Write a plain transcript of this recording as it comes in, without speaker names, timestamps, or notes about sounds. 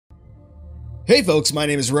Hey folks, my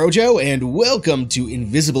name is Rojo, and welcome to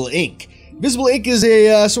Invisible Ink. Invisible Ink is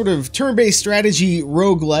a sort of turn-based strategy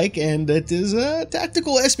roguelike, and it is a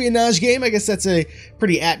tactical espionage game. I guess that's a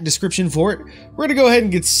pretty apt description for it. We're gonna go ahead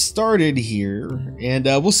and get started here, and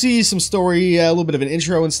we'll see some story, a little bit of an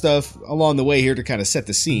intro and stuff along the way here to kind of set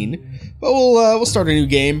the scene. But we'll start a new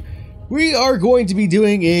game. We are going to be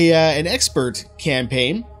doing an expert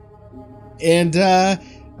campaign, and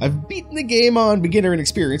I've beaten the game on beginner and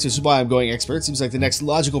experience, which is why I'm going expert. Seems like the next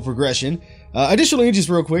logical progression. Additionally, just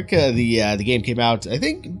real quick, the game came out, I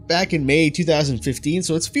think, back in May 2015,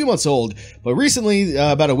 so it's a few months old. But recently,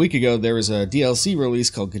 about a week ago, there was a DLC release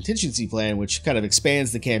called Contingency Plan, which kind of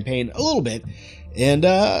expands the campaign a little bit. And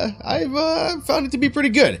I've found it to be pretty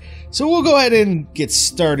good. So we'll go ahead and get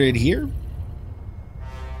started here.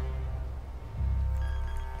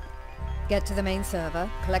 Get to the main server,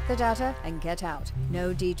 collect the data, and get out.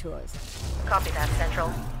 No detours. Copy that, Central.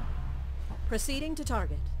 Proceeding to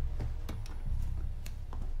target.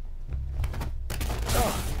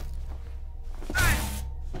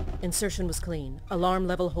 Insertion was clean. Alarm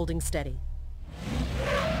level holding steady.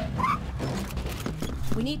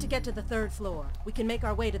 We need to get to the 3rd floor. We can make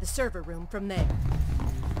our way to the server room from there.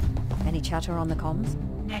 Any chatter on the comms?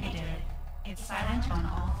 Negative. It's silent on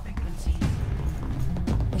all frequencies.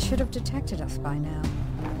 They should have detected us by now.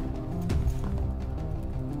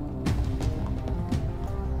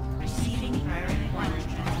 Receiving priority 1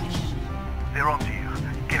 transmission. They're onto you.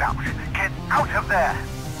 Get out. Get out of there!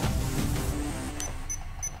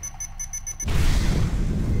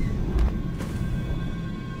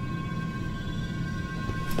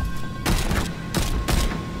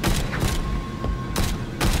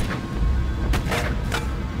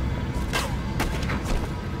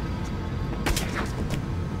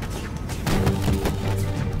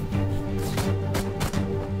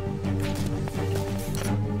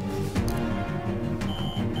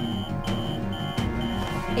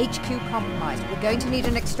 HQ compromised. We're going to need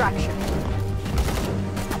an extraction.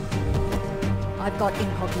 I've got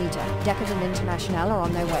Incognita. Deckard and International are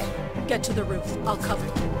on their way. Get to the roof. I'll cover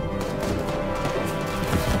you.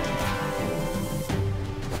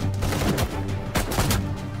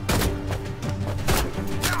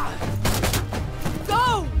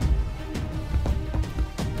 Go!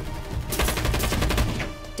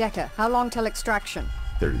 Deckard, how long till extraction?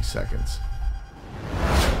 30 seconds.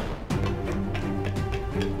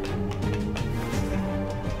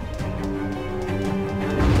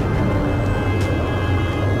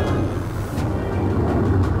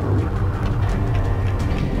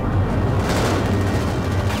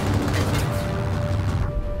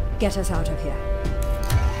 Get us out of here.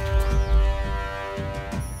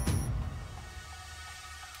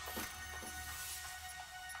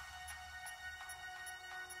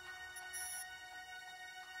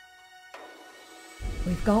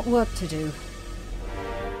 We've got work to do.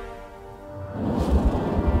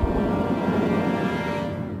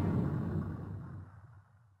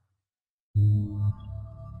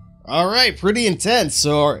 Alright, pretty intense.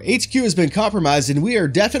 So our HQ has been compromised, and we are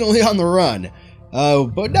definitely on the run.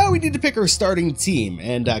 But now we need to pick our starting team,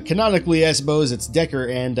 and canonically, I suppose, it's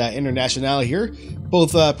Deckard and International here.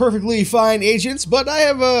 Both perfectly fine agents, but I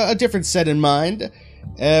have a different set in mind.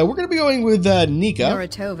 We're going to be going with Nika.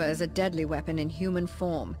 Noritova is a deadly weapon in human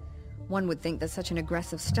form. One would think that such an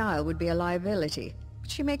aggressive style would be a liability,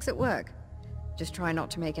 but she makes it work. Just try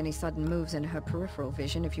not to make any sudden moves in her peripheral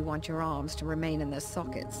vision if you want your arms to remain in their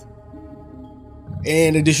sockets.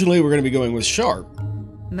 And additionally, we're going to be going with Sharp.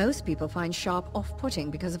 Most people find Sharp off-putting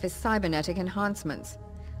because of his cybernetic enhancements.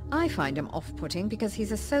 I find him off-putting because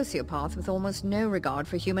he's a sociopath with almost no regard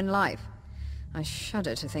for human life. I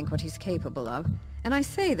shudder to think what he's capable of, and I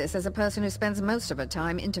say this as a person who spends most of her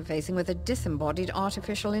time interfacing with a disembodied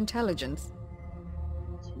artificial intelligence.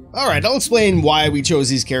 Alright, I'll explain why we chose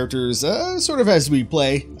these characters sort of as we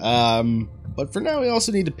play. But for now, we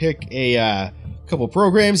also need to pick a couple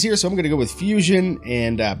programs here, so I'm going to go with Fusion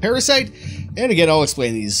and Parasite, and again I'll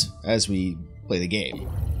explain these as we play the game.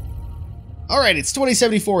 Alright, it's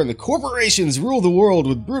 2074 and the corporations rule the world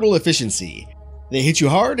with brutal efficiency. They hit you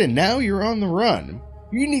hard and now you're on the run.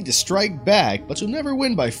 You need to strike back, but you'll never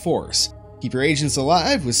win by force. Keep your agents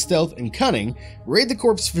alive with stealth and cunning, raid the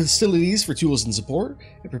corp's facilities for tools and support,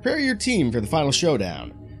 and prepare your team for the final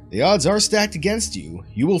showdown. The odds are stacked against you.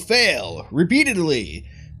 You will fail, repeatedly.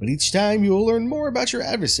 But each time you will learn more about your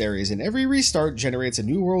adversaries, and every restart generates a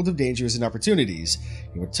new world of dangers and opportunities.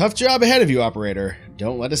 You have a tough job ahead of you, operator.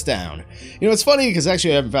 Don't let us down. You know, it's funny, because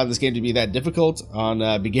actually I haven't found this game to be that difficult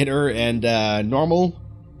on beginner and normal.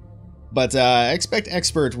 But I expect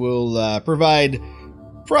Expert will provide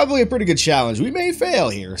probably a pretty good challenge. We may fail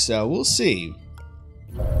here, so we'll see.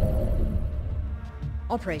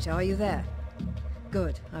 Operator, are you there?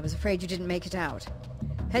 Good. I was afraid you didn't make it out.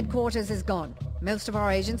 Headquarters is gone. Most of our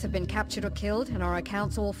agents have been captured or killed, and our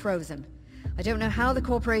accounts all frozen. I don't know how the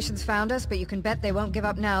corporations found us, but you can bet they won't give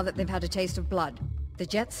up now that they've had a taste of blood. The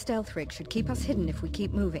Jet's stealth rig should keep us hidden if we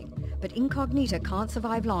keep moving, but Incognita can't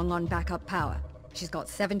survive long on backup power. She's got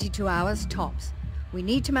 72 hours, tops. We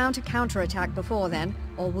need to mount a counterattack before then,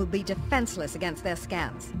 or we'll be defenseless against their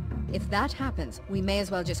scans. If that happens, we may as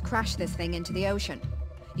well just crash this thing into the ocean.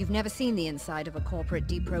 You've never seen the inside of a corporate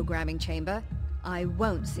deprogramming chamber. I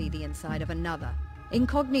won't see the inside of another.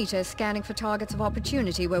 Incognita is scanning for targets of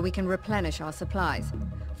opportunity where we can replenish our supplies.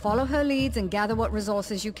 Follow her leads and gather what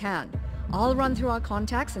resources you can. I'll run through our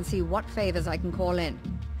contacts and see what favors I can call in.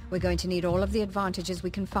 We're going to need all of the advantages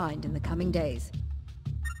we can find in the coming days.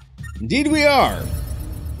 Indeed we are.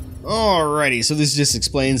 Alrighty, so this just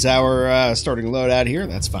explains our starting loadout here.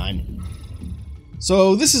 That's fine.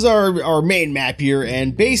 So this is our main map here,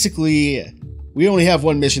 and basically we only have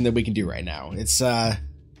one mission that we can do right now. It's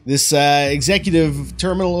this executive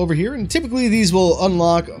terminal over here, and typically these will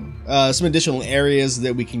unlock some additional areas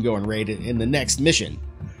that we can go and raid in the next mission.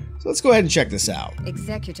 So let's go ahead and check this out.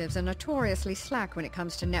 Executives are notoriously slack when it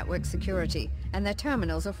comes to network security, and their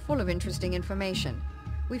terminals are full of interesting information.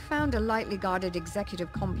 We found a lightly guarded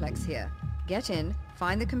executive complex here. Get in,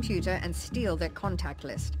 find the computer, and steal their contact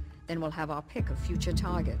list. Then we'll have our pick of future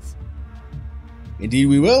targets. Indeed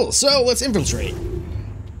we will. So let's infiltrate.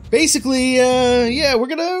 Basically, yeah, we're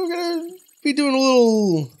gonna be doing a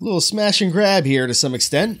little smash and grab here to some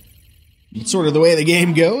extent. It's sort of the way the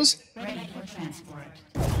game goes. Ready for transport.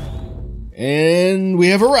 And we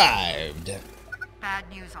have arrived. Bad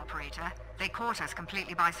news, operator. They caught us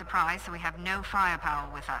completely by surprise, so we have no firepower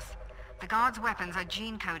with us. The guards' weapons are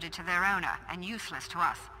gene-coded to their owner and useless to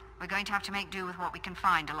us. We're going to have to make do with what we can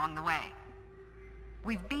find along the way.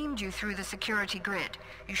 We've beamed you through the security grid.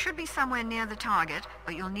 You should be somewhere near the target,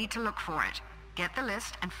 but you'll need to look for it. Get the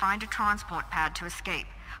list and find a transport pad to escape.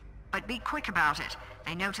 But be quick about it.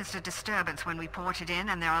 They noticed a disturbance when we ported in,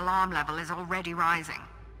 and their alarm level is already rising.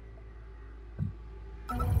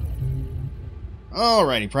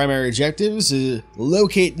 Alrighty, primary objectives,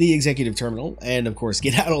 locate the executive terminal, and of course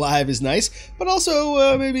get out alive is nice, but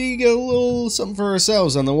also maybe get a little something for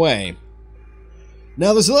ourselves on the way.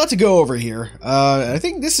 Now there's a lot to go over here. I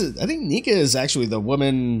think Nika is actually the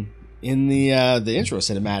woman in the intro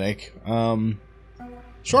cinematic.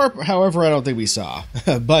 Sharp, however, I don't think we saw.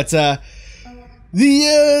 But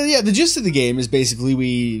the gist of the game is basically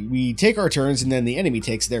we take our turns and then the enemy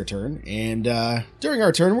takes their turn, and during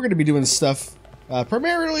our turn we're going to be doing stuff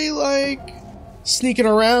primarily like sneaking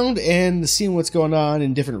around and seeing what's going on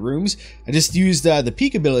in different rooms. I just used the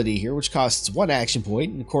peek ability here, which costs 1 action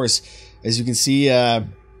point, and of course, as you can see,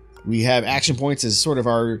 we have action points as sort of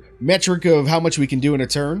our metric of how much we can do in a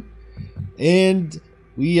turn. And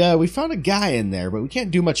we found a guy in there, but we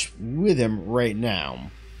can't do much with him right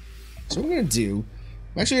now. So what I'm going to do,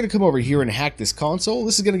 I'm actually going to come over here and hack this console.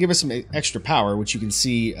 This is going to give us some extra power, which you can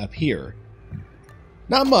see up here.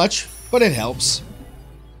 Not much, but it helps.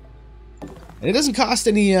 And it doesn't cost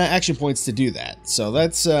any action points to do that, so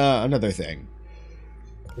that's another thing.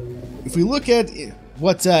 If we look at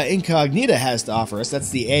what Incognita has to offer us, that's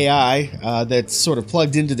the AI that's sort of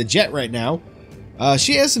plugged into the jet right now.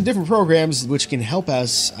 She has some different programs which can help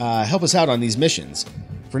us out on these missions.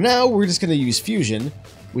 For now, we're just going to use Fusion,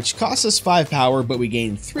 which costs us 5 power, but we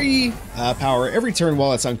gain 3 power every turn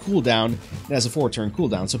while it's on cooldown. It has a 4-turn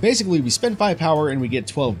cooldown. So basically, we spend 5 power and we get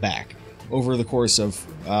 12 back over the course of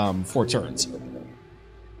 4 turns.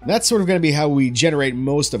 That's sort of going to be how we generate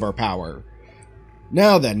most of our power.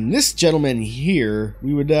 Now then, this gentleman here,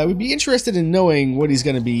 we'd be interested in knowing what he's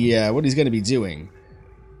going to be doing.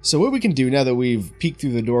 So what we can do now that we've peeked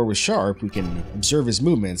through the door with Sharp, we can observe his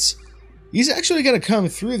movements. He's actually going to come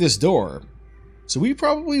through this door. So we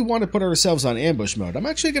probably want to put ourselves on ambush mode. I'm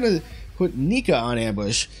actually going to put Nika on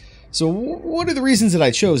ambush. So one of the reasons that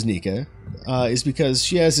I chose Nika is because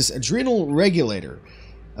she has this adrenal regulator.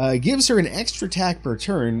 It gives her an extra attack per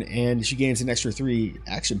turn, and she gains an extra 3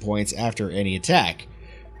 action points after any attack.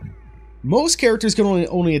 Most characters can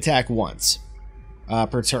only attack once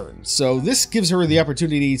per turn, so this gives her the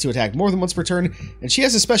opportunity to attack more than once per turn, and she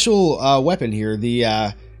has a special weapon here,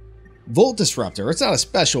 the Volt Disruptor. It's not a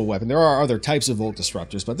special weapon, there are other types of Volt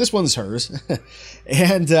Disruptors, but this one's hers.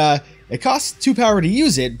 And it costs 2 power to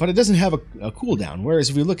use it, but it doesn't have a cooldown, whereas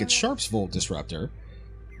if we look at Sharp's Volt Disruptor,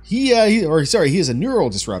 he is a Neural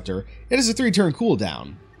Disruptor. It has a 3-turn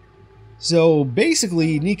cooldown. So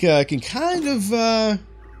basically, Nika can kind of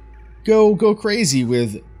go crazy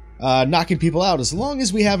with knocking people out as long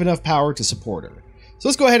as we have enough power to support her. So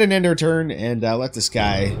let's go ahead and end our turn and let this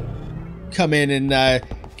guy come in and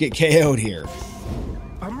get KO'd here.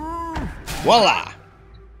 Voila!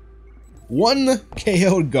 1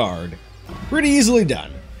 KO'd guard. Pretty easily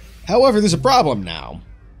done. However, there's a problem now.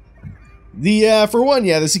 For one,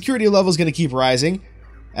 the security level is going to keep rising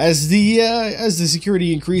as the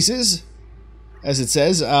security increases, as it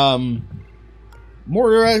says.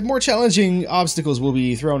 More challenging obstacles will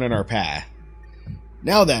be thrown in our path.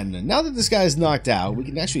 Now that this guy's knocked out, we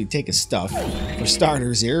can actually take his stuff. For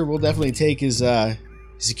starters here, we'll definitely take his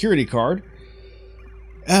security card.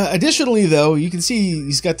 Additionally, though, you can see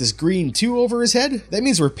he's got this green 2 over his head. That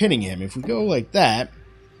means we're pinning him. If we go like that,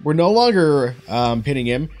 we're no longer pinning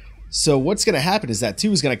him. So what's going to happen is that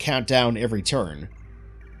 2 is going to count down every turn.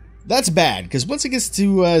 That's bad, because once it gets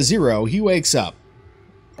to 0, he wakes up.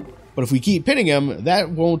 But if we keep pinning him,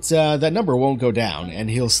 that number won't go down, and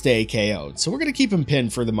he'll stay KO'd. So we're going to keep him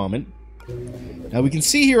pinned for the moment. Now we can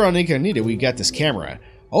see here on Incognita, we got this camera.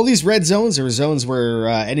 All these red zones are zones where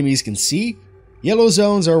enemies can see. Yellow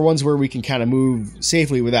zones are ones where we can kind of move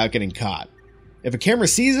safely without getting caught. If a camera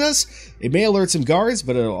sees us, it may alert some guards,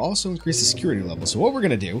 but it'll also increase the security level. So what we're going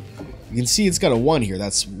to do, you can see it's got a 1 here.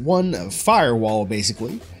 That's 1 firewall,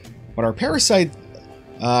 basically. But our parasite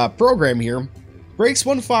program here breaks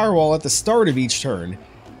 1 firewall at the start of each turn,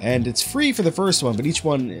 and it's free for the first one, but each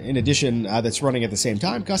one, in addition, that's running at the same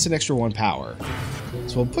time, costs an extra 1 power.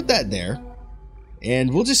 So we'll put that there,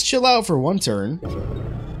 and we'll just chill out for 1 turn.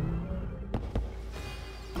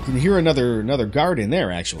 You can hear another guard in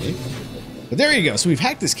there, actually. But there you go. So we've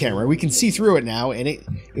hacked this camera. We can see through it now, and it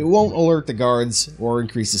won't alert the guards or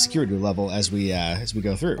increase the security level as we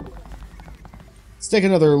go through. Let's take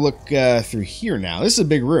another look through here now. This is a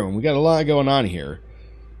big room. We got a lot going on here.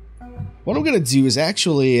 What I'm going to do is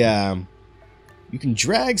actually, you can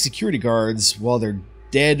drag security guards while they're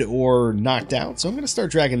dead or knocked out. So I'm going to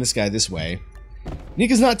start dragging this guy this way.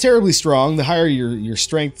 Nika's not terribly strong. The higher your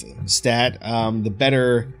strength stat, the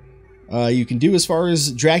better you can do as far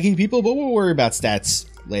as dragging people, but we'll worry about stats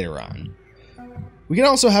later on. We can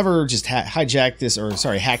also have her just hack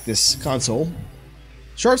this console.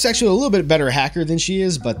 Sharp's actually a little bit better hacker than she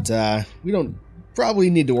is, but we don't probably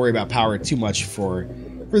need to worry about power too much for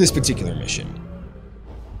this particular mission.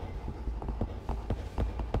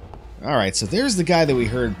 Alright, so there's the guy that we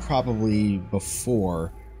heard probably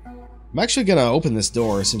before. I'm actually going to open this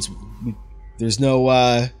door since there's no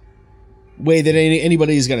way that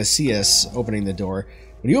anybody is going to see us opening the door.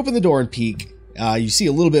 When you open the door and peek, you see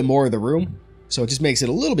a little bit more of the room, so it just makes it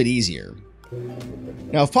a little bit easier.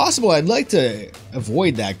 Now, if possible, I'd like to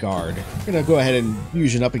avoid that guard. I'm going to go ahead and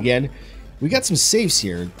fusion up again. We got some safes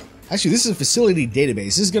here. Actually, this is a facility database.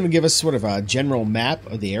 This is going to give us sort of a general map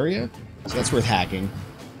of the area, so that's worth hacking.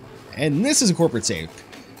 And this is a corporate safe.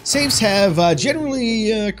 Safes have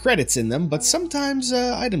generally credits in them, but sometimes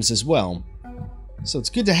items as well. So it's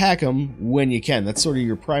good to hack them when you can. That's sort of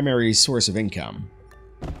your primary source of income.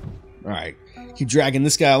 Alright, keep dragging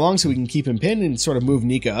this guy along so we can keep him pinned and sort of move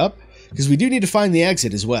Nika up, because we do need to find the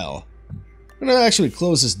exit as well. I'm going to actually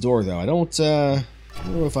close this door, though. I don't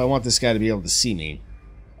know if I want this guy to be able to see me.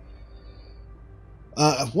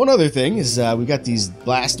 One other thing is we got these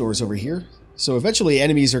blast doors over here. So eventually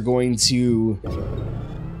enemies are going to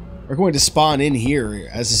spawn in here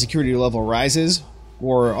as the security level rises,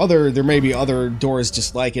 or there may be other doors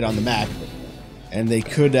just like it on the map, and they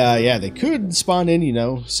could they could spawn in, you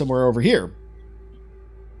know, somewhere over here.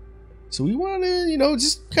 So we want to, you know,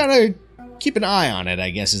 just kind of keep an eye on it, I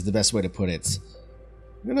guess is the best way to put it.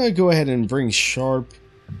 I'm gonna go ahead and bring Sharp.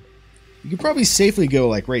 You could probably safely go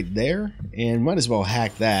like right there, and might as well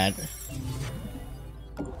hack that.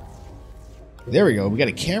 There we go. We got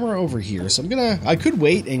a camera over here, so I could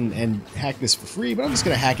wait and hack this for free, but I'm just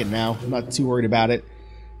gonna hack it now. I'm not too worried about it.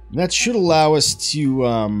 And that should allow us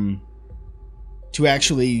to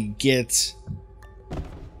actually get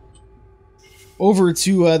over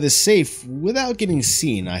to the safe without getting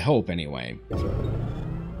seen. I hope, anyway.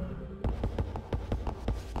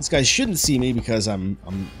 This guy shouldn't see me because I'm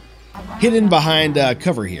hidden behind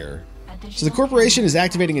cover here. So the corporation is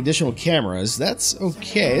activating additional cameras. That's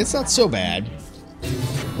okay. It's not so bad.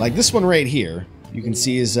 Like this one right here, you can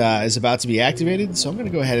see is about to be activated. So I'm going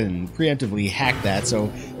to go ahead and preemptively hack that. So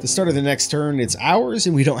at the start of the next turn, it's ours,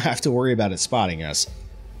 and we don't have to worry about it spotting us.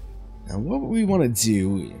 Now what we want to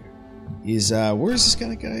do is, where's this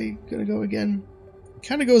guy going to go again? It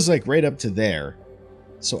kind of goes like right up to there.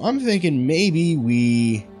 So I'm thinking maybe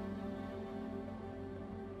we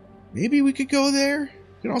could go there.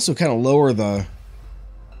 We can also kind of lower the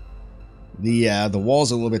the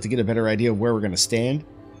walls a little bit to get a better idea of where we're going to stand.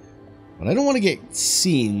 But I don't want to get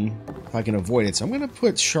seen if I can avoid it, so I'm going to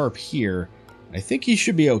put Sharp here. I think he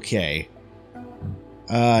should be okay.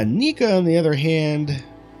 Nika, on the other hand,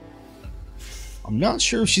 I'm not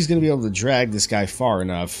sure if she's going to be able to drag this guy far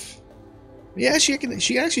enough. Yeah, she can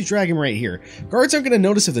actually drag him right here. Guards aren't going to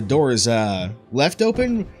notice if the door is left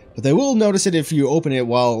open, but they will notice it if you open it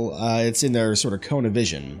while it's in their sort of cone of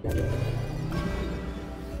vision.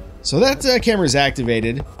 So that camera is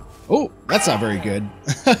activated. Oh, that's not very good.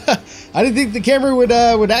 I didn't think the camera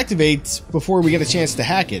would activate before we get a chance to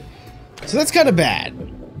hack it. So that's kind of bad.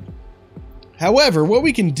 However, what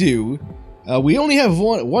we can do, we only have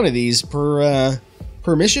one of these per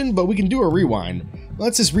mission, but we can do a rewind.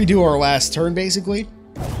 Let's just redo our last turn, basically.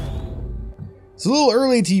 It's a little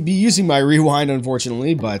early to be using my rewind,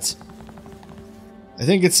 unfortunately, but I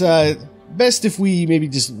think it's best if we maybe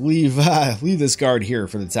just leave this guard here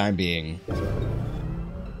for the time being.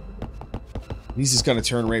 He's just gonna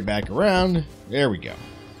turn right back around. There we go.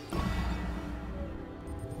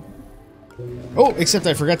 Oh, except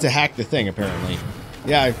I forgot to hack the thing, apparently.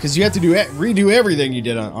 Yeah, because you have to redo everything you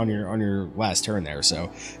did on your last turn there, so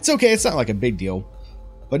it's okay. It's not like a big deal.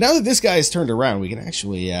 But now that this guy is turned around, we can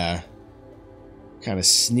actually kind of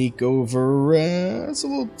sneak over. It's a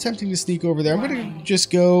little tempting to sneak over there. I'm going to just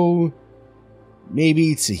go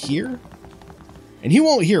maybe to here. And he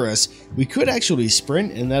won't hear us. We could actually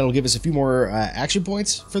sprint, and that'll give us a few more action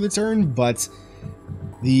points for the turn, but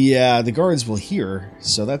the guards will hear,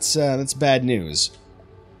 so that's bad news.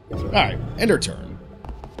 Alright, end our turn.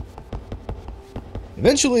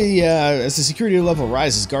 Eventually, as the security level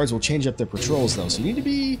rises, guards will change up their patrols, though, so you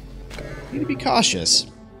need to be cautious.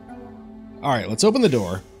 Alright, let's open the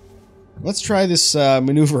door. Let's try this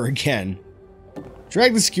maneuver again.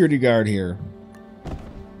 Drag the security guard here.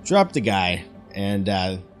 Drop the guy, and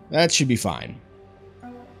that should be fine.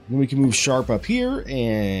 Then we can move Sharp up here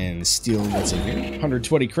and steal, what's in here,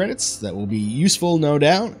 120 credits. That will be useful, no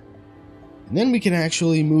doubt. And then we can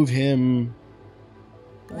actually move him.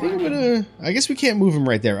 I guess we can't move him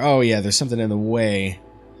right there. Oh yeah, there's something in the way.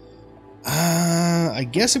 I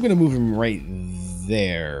guess I'm gonna move him right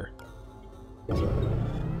there.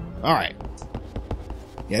 Alright.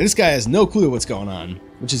 Yeah, this guy has no clue what's going on,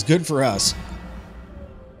 which is good for us.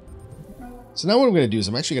 So now what I'm gonna do is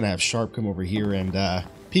I'm actually gonna have Sharp come over here and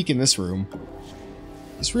peek in this room.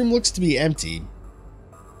 This room looks to be empty.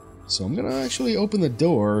 So I'm gonna actually open the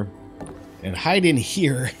door and hide in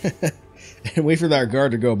here. And wait for our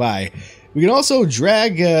guard to go by. We can also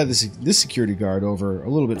drag this security guard over a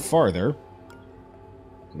little bit farther.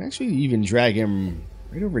 We can actually even drag him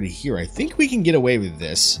right over to here. I think we can get away with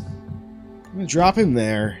this. I'm going to drop him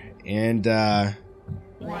there, and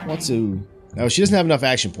want to... No, she doesn't have enough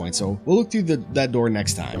action points, so we'll look through that door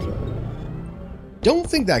next time. Don't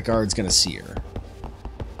think that guard's going to see her.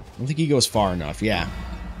 I don't think he goes far enough, yeah.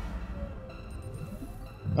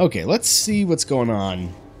 Okay, let's see what's going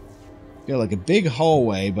on. Got like a big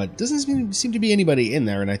hallway, but doesn't seem to be anybody in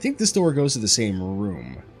there, and I think this door goes to the same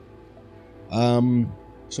room. So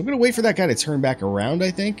I'm gonna wait for that guy to turn back around,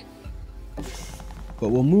 I think. But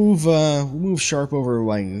we'll move Sharp over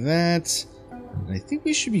like that. And I think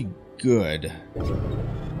we should be good.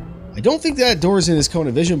 I don't think that door's in his cone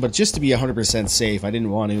of vision, but just to be 100% safe, I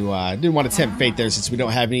didn't want to tempt fate there since we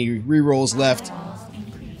don't have any rerolls left.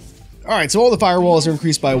 All right, so all the firewalls are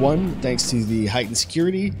increased by 1 thanks to the heightened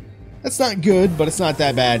security. That's not good, but it's not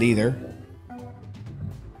that bad either.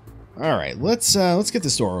 Alright, let's get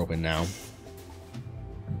this door open now.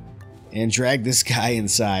 And drag this guy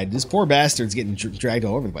inside. This poor bastard's getting dragged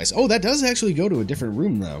all over the place. Oh, that does actually go to a different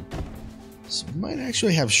room, though. So we might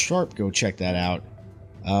actually have Sharp go check that out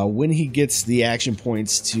when he gets the action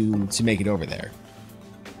points to make it over there.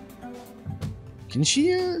 Can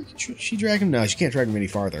she drag him? No, she can't drag him any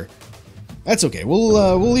farther. That's okay.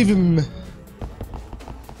 We'll leave him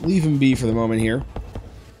be for the moment here.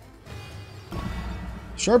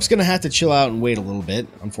 Sharp's gonna have to chill out and wait a little bit.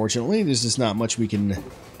 Unfortunately, there's just not much we can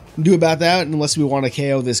do about that unless we want to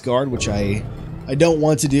KO this guard, which I don't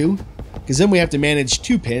want to do, because then we have to manage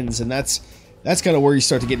 2 pins, and that's kind of where you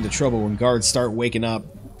start to get into trouble when guards start waking up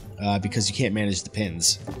because you can't manage the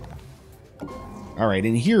pins. All right,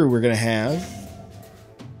 in here we're gonna have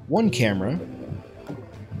 1 camera,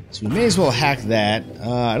 so we may as well hack that.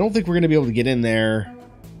 I don't think we're gonna be able to get in there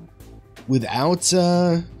without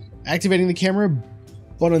activating the camera,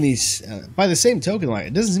 but on these, by the same token, like,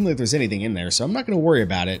 it doesn't seem like there's anything in there, so I'm not going to worry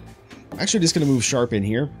about it. I'm actually just going to move Sharp in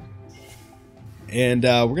here, and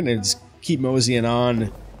we're going to just keep moseying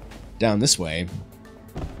on down this way.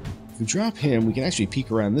 If we drop him, we can actually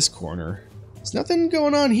peek around this corner. There's nothing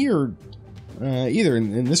going on here either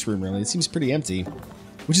in this room, really. It seems pretty empty,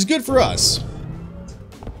 which is good for us.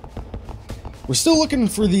 We're still looking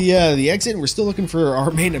for the exit, and we're still looking for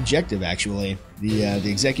our main objective, actually. The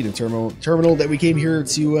executive terminal that we came here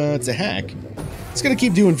to hack. It's gonna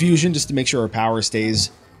keep doing fusion just to make sure our power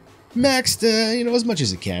stays maxed, you know, as much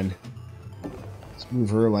as it can. Let's move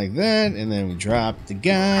her like that, and then we drop the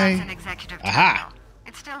guy. That's an executive Aha! terminal.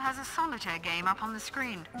 It still has a solitaire game up on the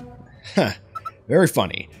screen. Huh. Very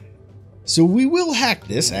funny. So we will hack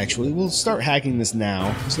this, actually. We'll start hacking this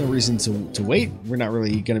now. There's no reason to wait. We're not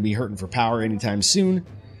really going to be hurting for power anytime soon.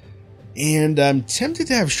 And I'm tempted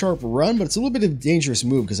to have Sharp run, but it's a little bit of a dangerous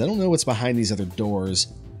move because I don't know what's behind these other doors.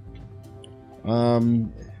 We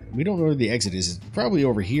don't know where the exit is. It's probably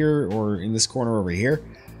over here or in this corner over here.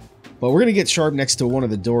 But we're going to get Sharp next to one of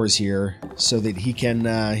the doors here so that he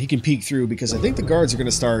can peek through, because I think the guards are going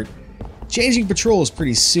to start changing patrols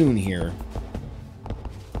pretty soon here.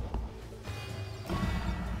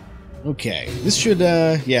 Okay, this should,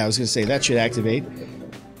 yeah, I was going to say, that should activate.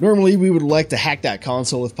 Normally, we would like to hack that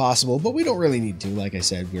console if possible, but we don't really need to. Like I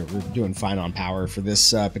said, we're doing fine on power for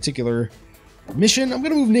this particular mission. I'm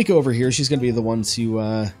going to move Nika over here. She's going to be the one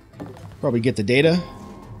to probably get the data.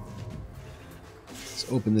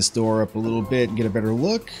 Let's open this door up a little bit and get a better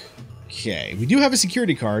look. Okay, we do have a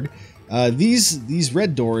security card. These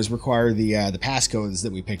red doors require the passcodes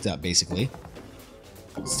that we picked up, basically.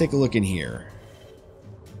 Let's take a look in here.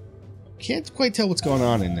 Can't quite tell what's going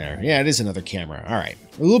on in there. Yeah, it is another camera. All right,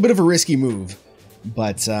 a little bit of a risky move,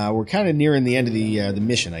 but we're kind of nearing the end of the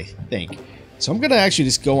mission, I think. So I'm gonna actually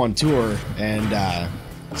just go on tour and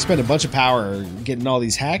spend a bunch of power getting all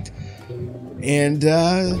these hacked, and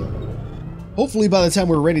hopefully by the time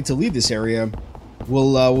we're ready to leave this area,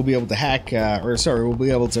 we'll be able to hack, we'll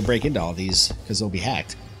be able to break into all these because they'll be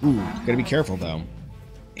hacked. Ooh, gotta be careful though.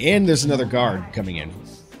 And there's another guard coming in.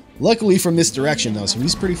 Luckily from this direction though, so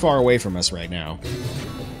he's pretty far away from us right now.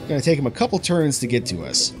 It's gonna take him a couple turns to get to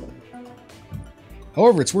us.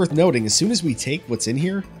 However, it's worth noting, as soon as we take what's in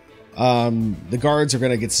here, the guards are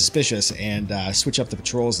gonna get suspicious and switch up the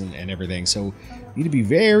patrols and everything, so we need to be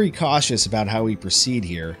very cautious about how we proceed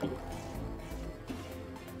here.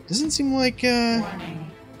 Doesn't seem like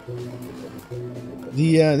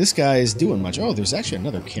this guy is doing much. Oh, there's actually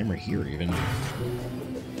another camera here even.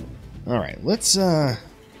 Alright, let's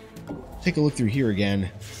take a look through here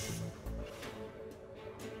again.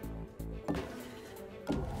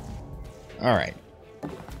 Alright.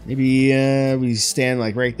 Maybe we stand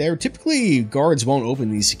like right there. Typically, guards won't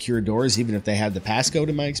open these secure doors even if they have the passcode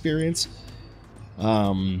in my experience.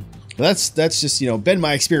 That's just, you know, been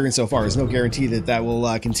my experience so far. There's no guarantee that that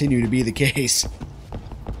will continue to be the case.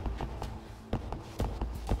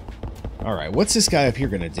 Alright, what's this guy up here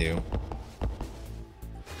gonna do?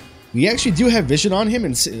 We actually do have vision on him,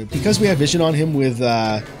 and because we have vision on him with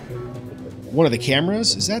one of the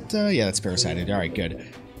cameras, is that, yeah, that's parasited. Alright, good.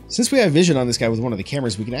 Since we have vision on this guy with one of the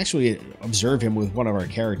cameras, we can actually observe him with one of our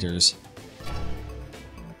characters.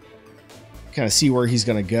 Kind of see where he's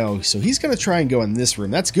going to go. So he's going to try and go in this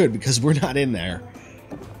room. That's good, because we're not in there.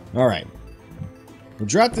 Alright. We'll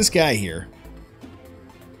drop this guy here.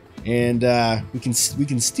 And we can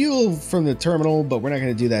steal from the terminal, but we're not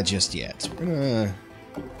going to do that just yet. We're going to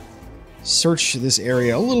search this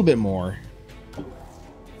area a little bit more.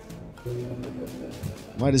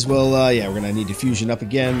 Might as well, yeah, we're gonna need to fusion up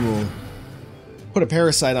again. We'll put a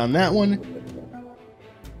parasite on that one.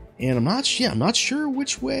 And I'm not sure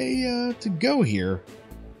which way to go here.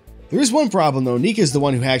 There is one problem though. Nika's the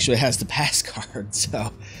one who actually has the pass card,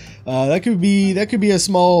 so that could be a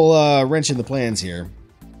small wrench in the plans here.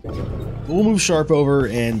 But we'll move Sharp over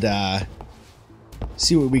and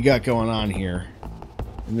see what we got going on here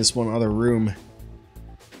in this one other room.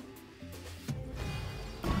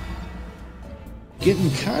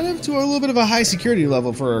 Getting kind of to a little bit of a high security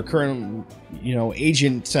level for our current, you know,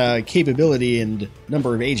 agent capability and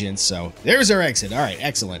number of agents. So there's our exit. All right,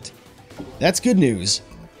 excellent. That's good news.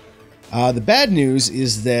 The bad news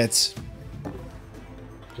is that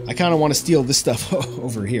I kind of want to steal this stuff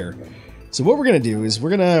over here. So what we're gonna do is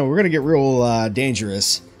we're gonna get real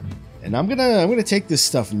dangerous, and I'm gonna take this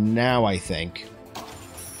stuff now, I think.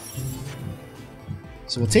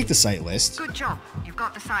 So we'll take the site list. Good job. You've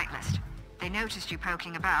got the site list. They noticed you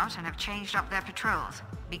poking about and have changed up their patrols.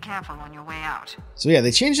 Be careful on your way out. So yeah, they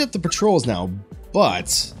changed up the patrols now,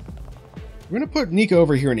 but we're gonna put Nika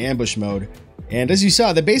over here in ambush mode. And as you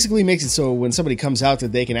saw, that basically makes it so when somebody comes out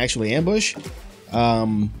that they can actually ambush.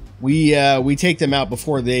 We take them out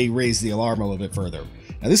before they raise the alarm a little bit further.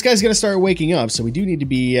 Now this guy's gonna start waking up, so we do need to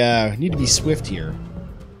be swift here.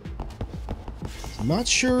 I'm not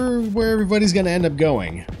sure where everybody's gonna end up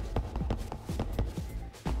going.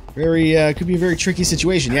 Could be a very tricky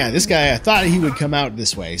situation. Yeah, this guy, I thought he would come out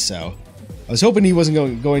this way, so I was hoping he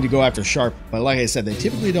wasn't going to go after Sharp, but like I said, they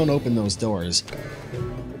typically don't open those doors.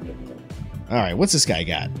 Alright, what's this guy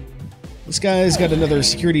got? This guy's got another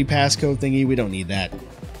security passcode thingy. We don't need that.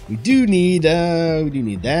 We do need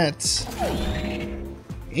that.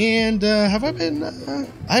 And, have I been,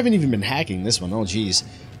 I haven't even been hacking this one. Oh, geez.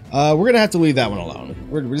 We're gonna have to leave that one alone.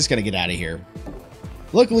 We're just gonna get out of here.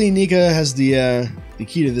 Luckily, Nika has the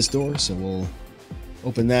key to this door, so we'll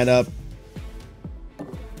open that up.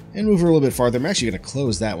 And move her a little bit farther. I'm actually gonna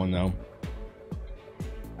close that one, though.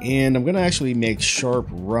 And I'm going to actually make Sharp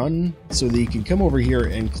run so that he can come over here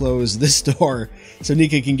and close this door so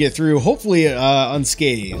Nika can get through, hopefully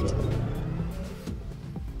unscathed.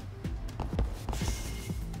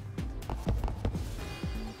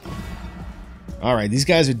 Alright, these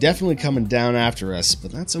guys are definitely coming down after us,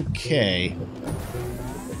 but that's okay.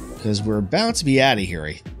 Because we're about to be out of here,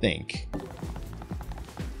 I think.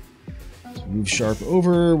 So move Sharp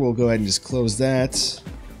over, we'll go ahead and just close that.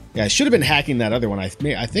 Yeah, I should have been hacking that other one. I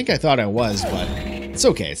think I thought I was, but it's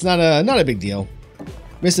okay. It's not a big deal.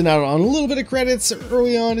 Missing out on a little bit of credits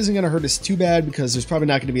early on isn't going to hurt us too bad because there's probably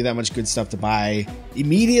not going to be that much good stuff to buy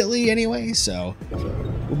immediately anyway, so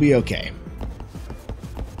we'll be okay.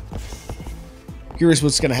 Curious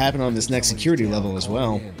what's going to happen on this next security level as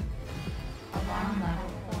well.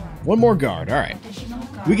 One more guard. All right.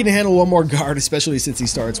 We can handle one more guard, especially since he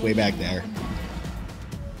starts way back there.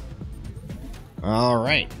 All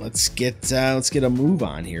right, let's get a move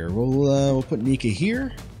on here. We'll put Nika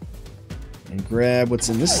here and grab what's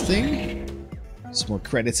in this thing. Some more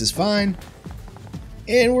credits is fine,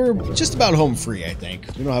 and we're just about home free. I think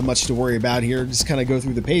we don't have much to worry about here. Just kind of go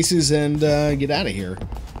through the paces and get out of here.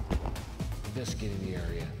 Just get in the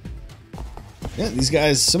area. Yeah, these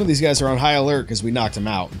guys. Some of these guys are on high alert because we knocked them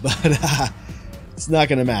out, but it's not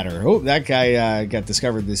going to matter. Oh, that guy got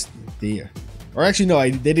discovered. Or actually, no,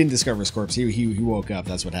 they didn't discover his corpse. He woke up.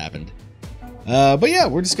 That's what happened. But yeah,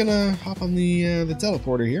 we're just gonna hop on the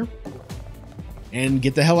teleporter here and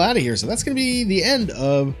get the hell out of here. So that's gonna be the end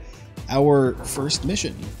of our first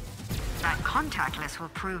mission. That contact list will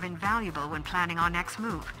prove invaluable when planning our next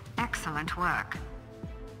move. Excellent work.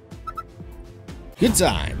 Good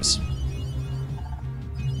times.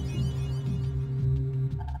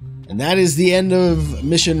 And that is the end of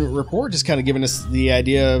mission report. Just kind of giving us the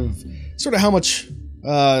idea of sort of how much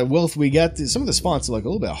wealth we got. Some of the spawns are like a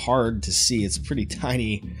little bit hard to see. It's pretty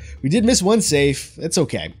tiny. We did miss one safe. It's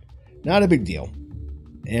okay. Not a big deal.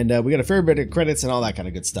 And we got a fair bit of credits and all that kind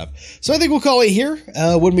of good stuff. So I think we'll call it here.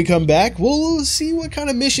 When we come back, we'll see what kind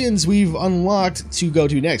of missions we've unlocked to go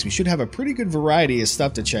to next. We should have a pretty good variety of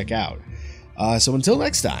stuff to check out. So until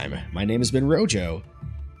next time, my name has been Rojo,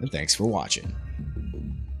 and thanks for watching.